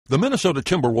The Minnesota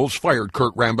Timberwolves fired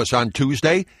Kurt Rambis on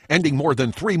Tuesday, ending more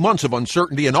than 3 months of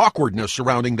uncertainty and awkwardness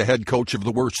surrounding the head coach of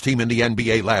the worst team in the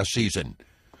NBA last season.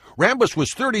 Rambis was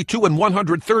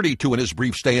 32-132 in his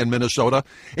brief stay in Minnesota,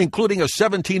 including a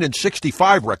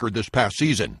 17-65 record this past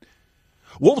season.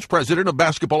 Wolves president of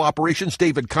basketball operations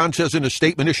David Kahn says in a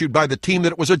statement issued by the team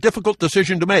that it was a difficult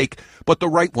decision to make, but the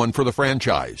right one for the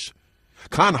franchise.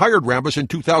 Kahn hired Rambis in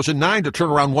 2009 to turn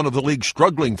around one of the league's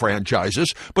struggling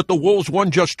franchises, but the Wolves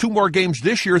won just 2 more games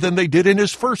this year than they did in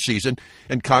his first season,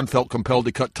 and Kahn felt compelled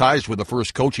to cut ties with the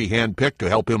first coach he handpicked to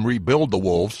help him rebuild the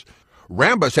Wolves.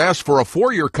 Rambis asked for a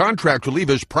 4-year contract to leave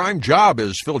his prime job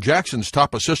as Phil Jackson's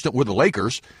top assistant with the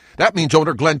Lakers. That means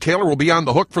owner Glenn Taylor will be on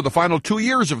the hook for the final 2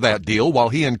 years of that deal, while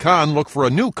he and Kahn look for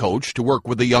a new coach to work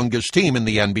with the youngest team in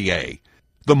the NBA.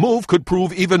 The move could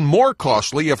prove even more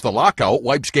costly if the lockout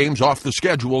wipes games off the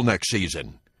schedule next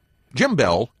season. Jim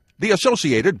Bell, The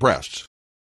Associated Press.